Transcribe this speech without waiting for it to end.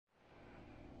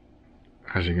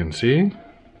as you can see,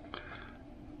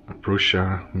 a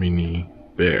Prusa Mini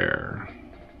Bear.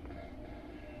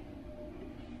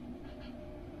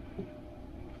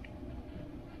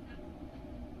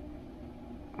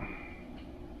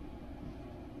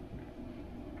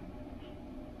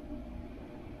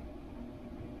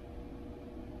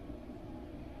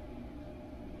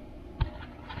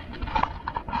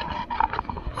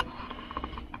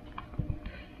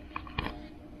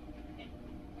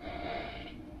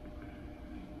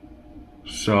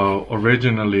 So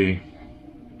originally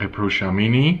a Prusa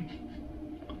Mini,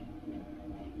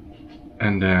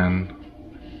 and then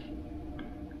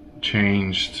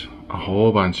changed a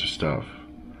whole bunch of stuff.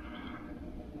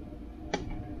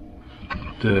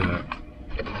 The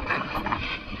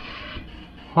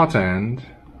hot end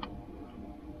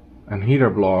and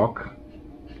heater block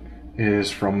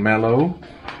is from Mellow,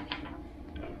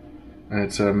 and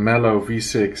it's a Mellow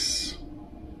V6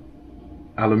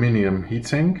 aluminum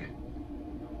heatsink,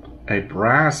 a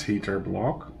brass heater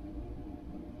block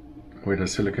with a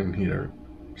silicon heater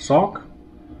sock,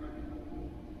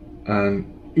 an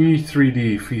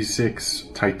E3D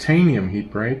V6 titanium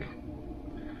heat break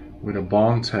with a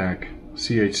Bondtech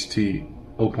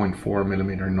CHT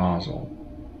 0.4mm nozzle,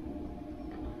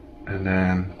 and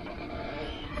then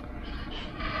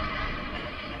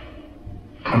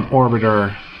an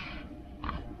Orbiter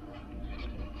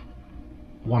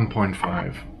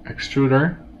 1.5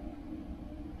 extruder,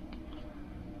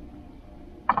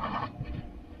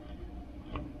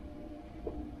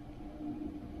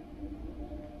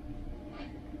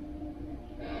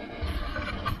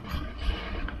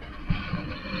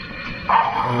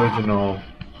 original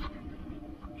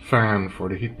fan for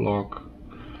the heat block,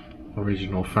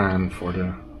 original fan for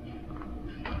the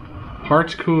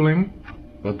parts cooling,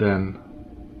 but then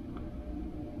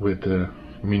with the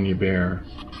Mini Bear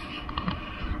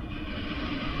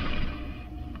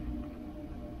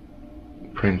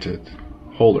printed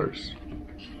holders.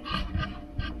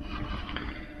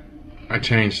 I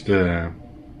changed the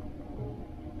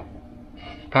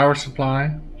power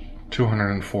supply,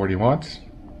 240 watts,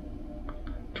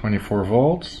 24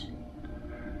 volts,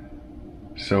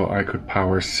 so I could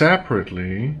power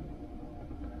separately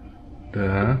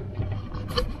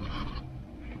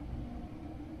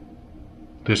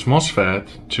this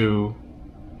MOSFET to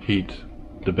heat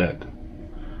the bed.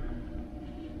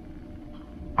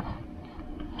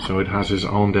 So it has its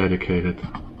own dedicated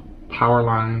power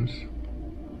lines.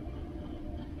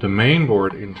 The main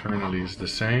board internally is the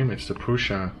same. It's the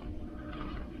Prusa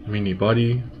Mini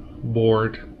Body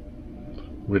board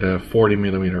with a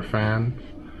 40mm fan.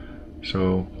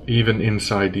 So even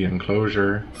inside the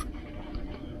enclosure,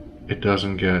 it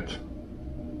doesn't get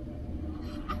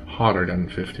hotter than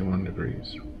 51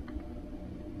 degrees.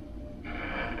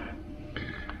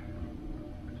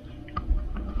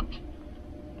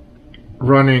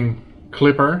 Running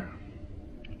clipper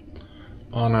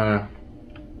on a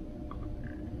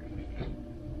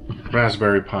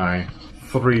Raspberry Pi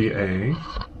 3A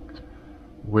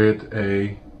with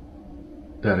a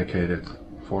dedicated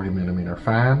 40mm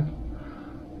fan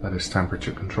that is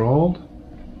temperature controlled.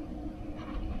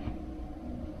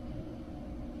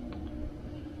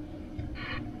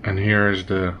 And here is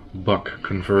the buck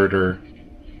converter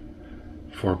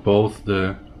for both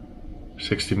the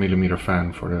 60mm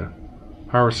fan for the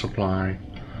power supply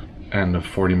and the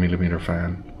 40mm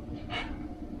fan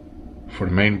for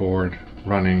the main board,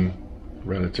 running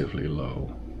relatively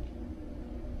low.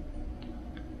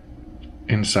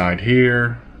 Inside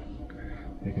here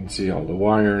you can see all the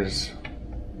wires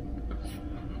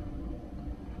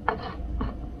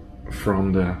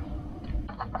from the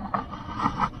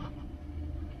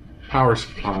power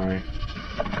supply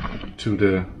to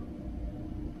the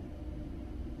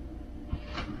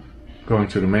going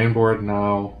to the main board.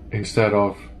 Now, instead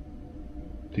of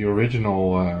the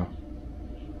original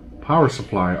power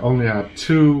supply, I only had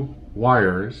two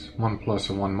wires, one plus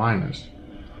and one minus,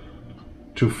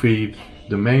 to feed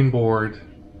the main board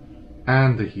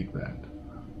and the heat bed.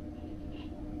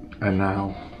 And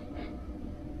now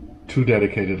two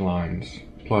dedicated lines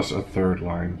plus a third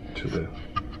line to the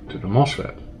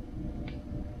MOSFET.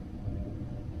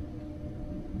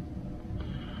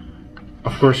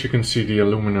 Of course, you can see the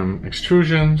aluminum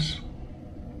extrusions.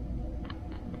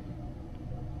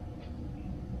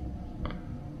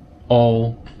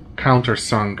 All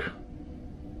countersunk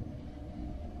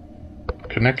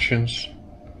connections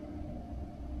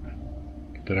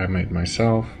that I made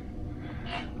myself.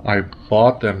 I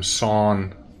bought them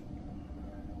sawn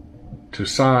to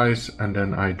size, and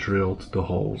then I drilled the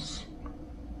holes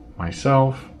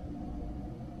myself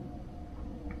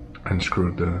and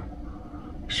screwed the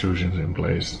extrusions in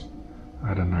place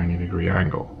at a 90-degree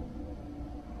angle.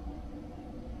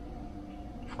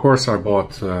 Of course, I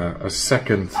bought a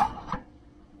second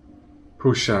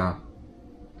Prusa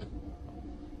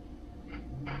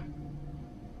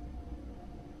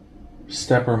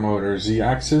Stepper motor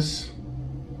Z-axis.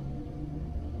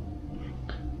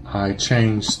 I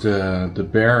changed the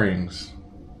bearings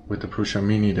with the Prusa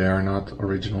Mini. They are not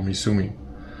original Misumi,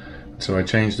 so I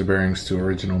changed the bearings to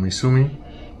original Misumi.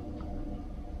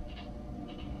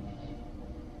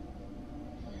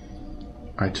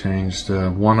 I changed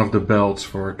one of the belts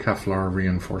for a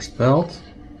Kevlar-reinforced belt,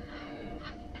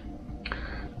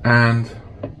 and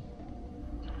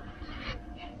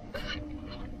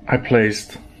I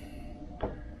placed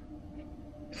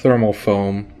thermal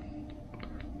foam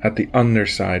at the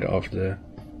underside of the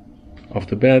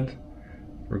bed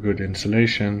for good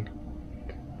insulation,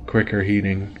 quicker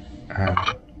heating, and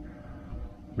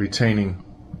retaining.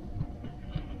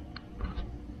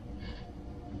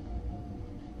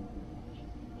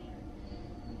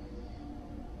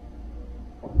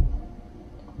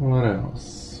 What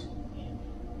else?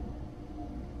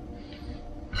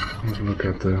 Let's look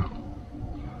at the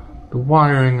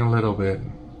wiring a little bit.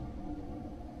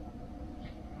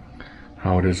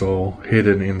 How it is all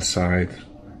hidden inside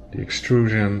the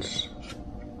extrusions.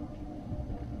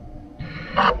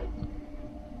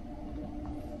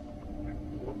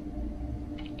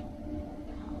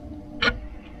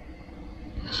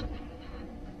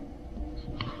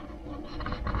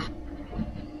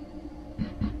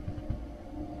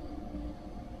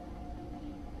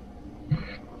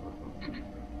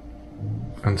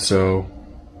 And so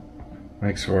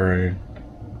makes for a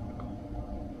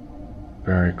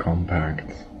very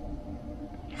compact,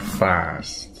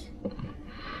 fast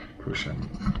Prusa.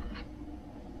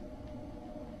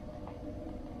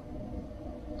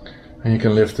 And you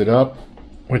can lift it up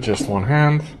with just one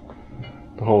hand,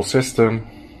 the whole system.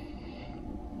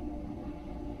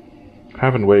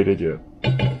 Haven't waited yet.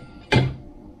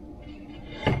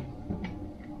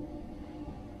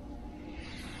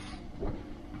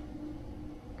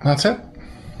 That's it.